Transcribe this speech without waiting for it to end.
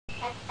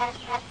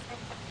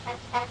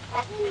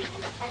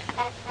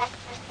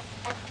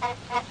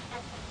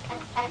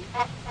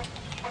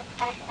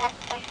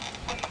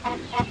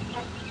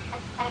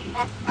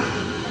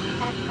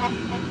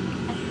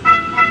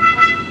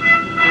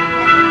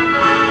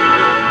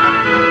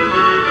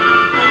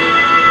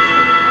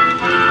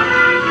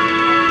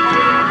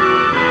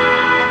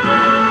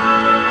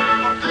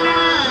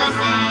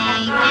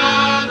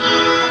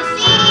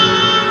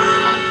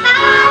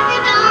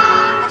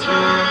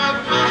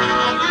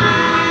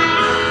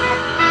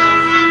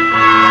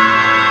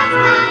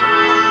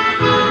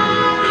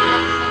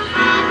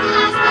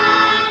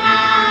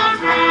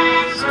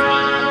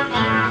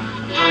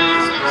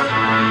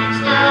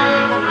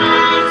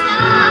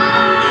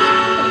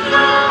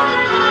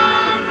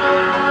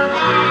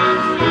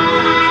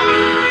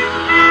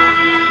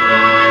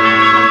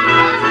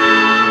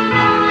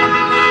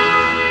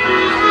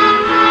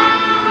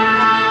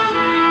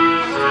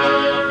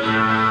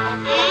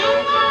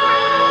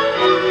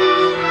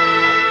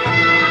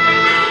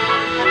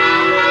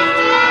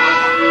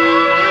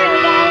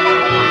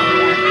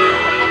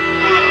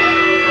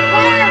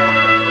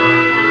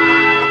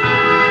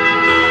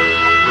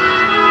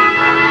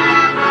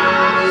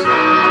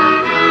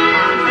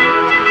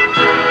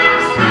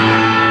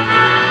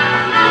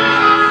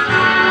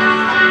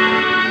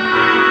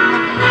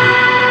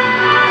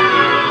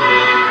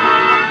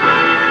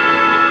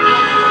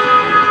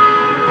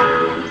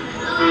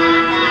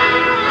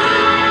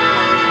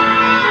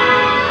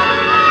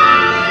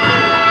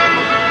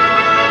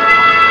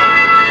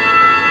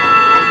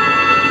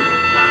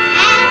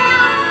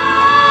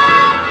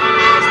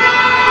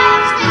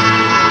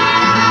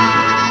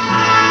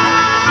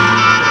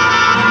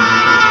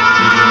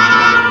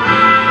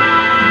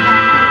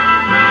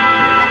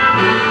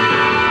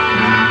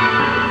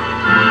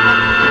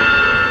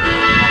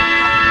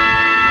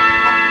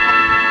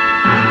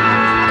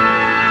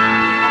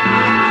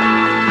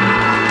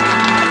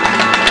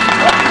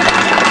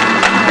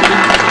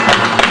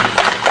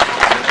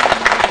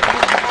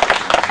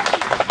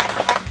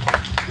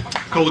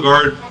Color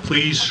Guard,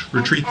 please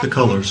retreat the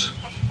colors.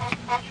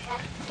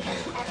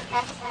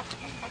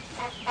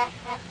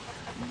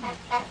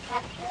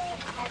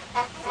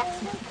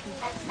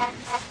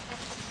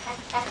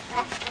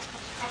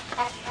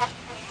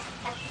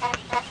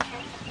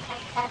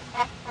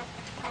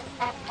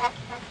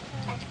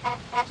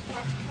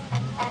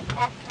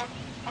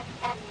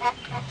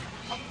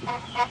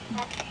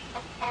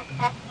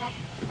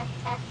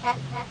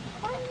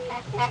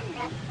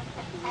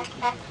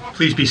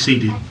 Please be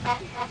seated.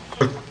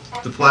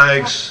 The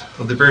flags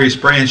of the various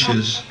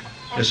branches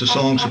as the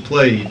songs are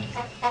played.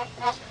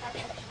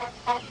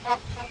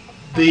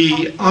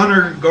 The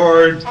honor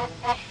guard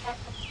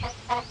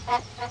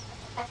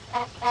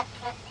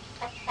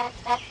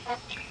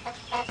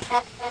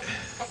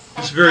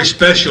is very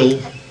special,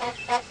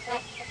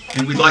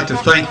 and we'd like to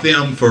thank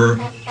them for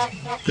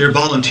their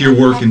volunteer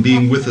work and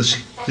being with us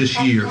this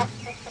year.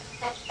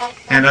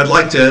 And I'd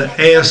like to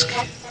ask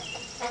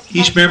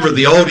each member of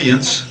the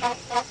audience,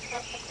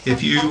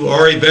 if you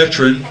are a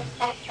veteran,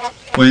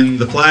 when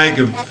the flag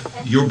of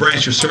your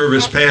branch of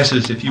service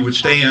passes, if you would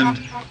stand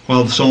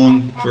while the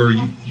song for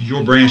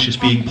your branch is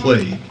being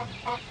played.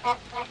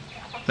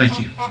 Thank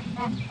you.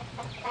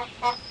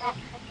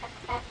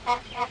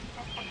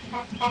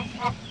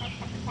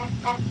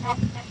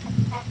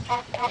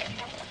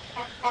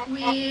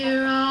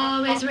 We're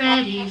always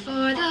ready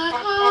for the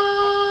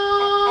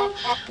call.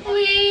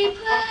 We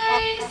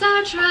place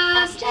our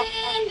trust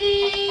in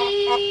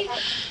Thee.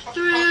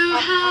 Through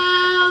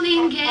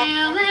howling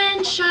gale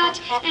and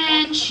shot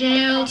and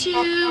shell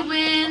to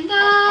win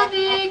the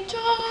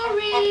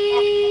victory.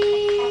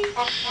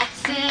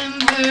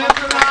 Semper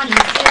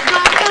Paratus is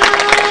our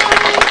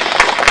guide,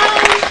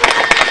 our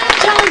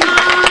pledge, our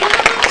motto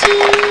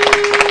too.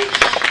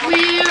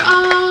 We're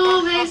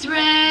always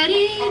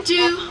ready,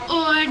 do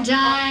or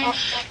die.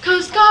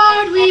 Coast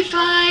Guard, we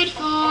fight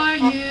for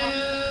you.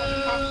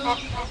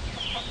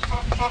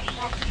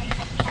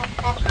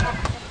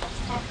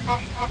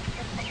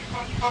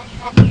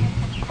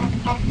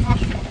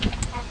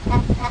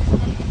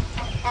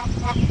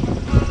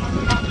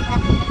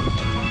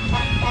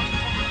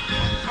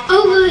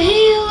 Over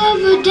hill,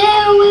 over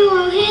dale, we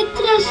will hit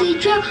the dusty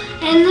trail,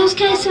 and those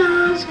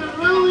caissons go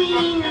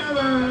rolling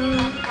along.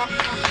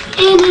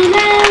 In and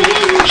out,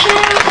 hear the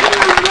shout,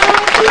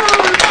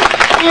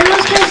 and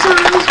those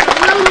caissons go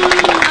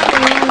rolling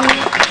along.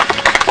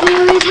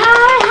 There is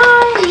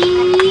high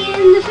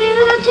in the field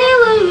of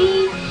artillery.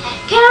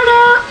 Count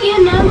out your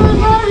numbers,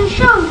 let us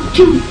show.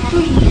 2,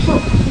 3, 4,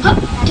 up,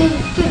 2,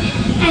 3,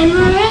 and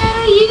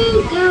wherever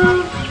you go,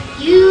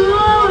 you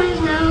always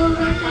know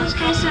that those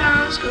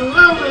caissons go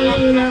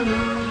rolling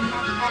along.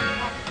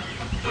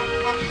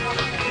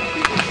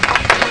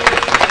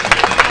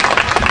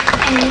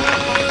 And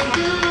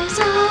goes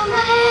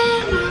away,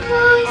 my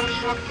voice,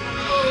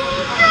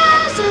 and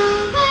goes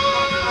away.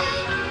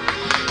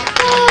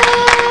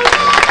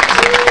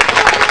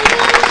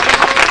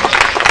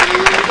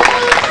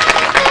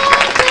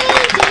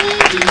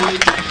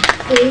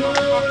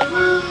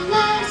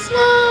 Last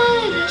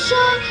night I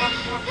shot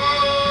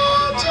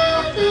out to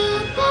the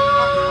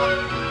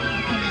bone.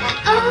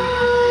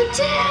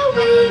 Until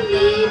we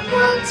meet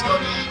once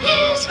more,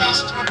 here's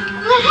wished a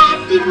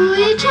happy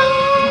voyage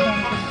home.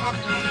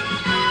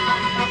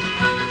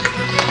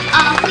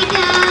 Off we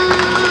go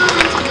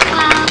into the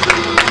wild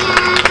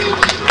desert,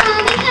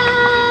 running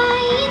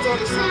high into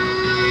the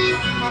sun.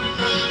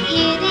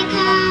 Here they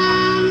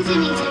come,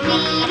 zooming to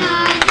meet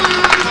our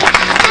thunder.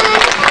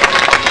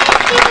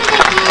 Here they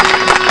come.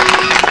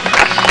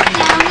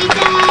 Down we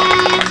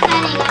dive,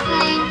 spanning our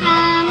plane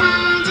from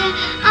under.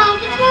 All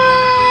the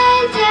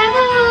ones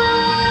ever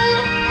on.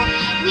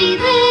 We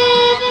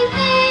live and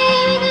play,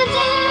 we go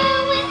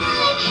down with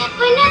life,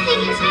 where nothing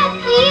can stop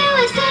the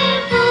USA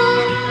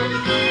born.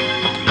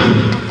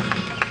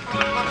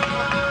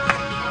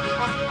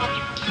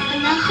 From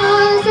the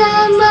halls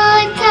of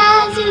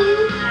Montezuma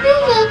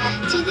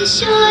to the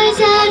shores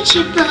of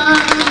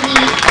Tripoli,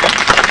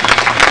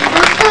 we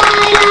will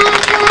fight our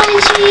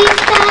country's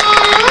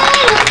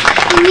battle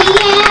in the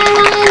air,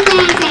 on land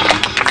and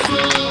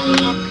sea.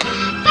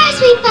 First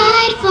we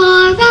fight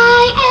for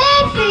right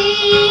and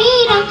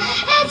freedom,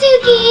 and to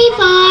keep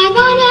our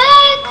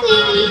honor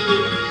clean.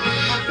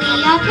 We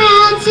are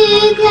proud to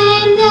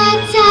claim the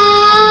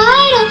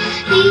title,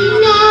 the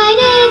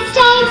United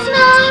States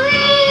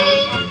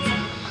Marines.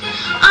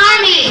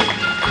 Army,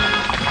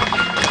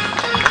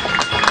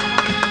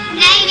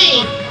 Navy,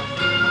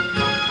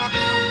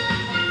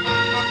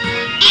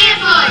 Air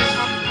Force,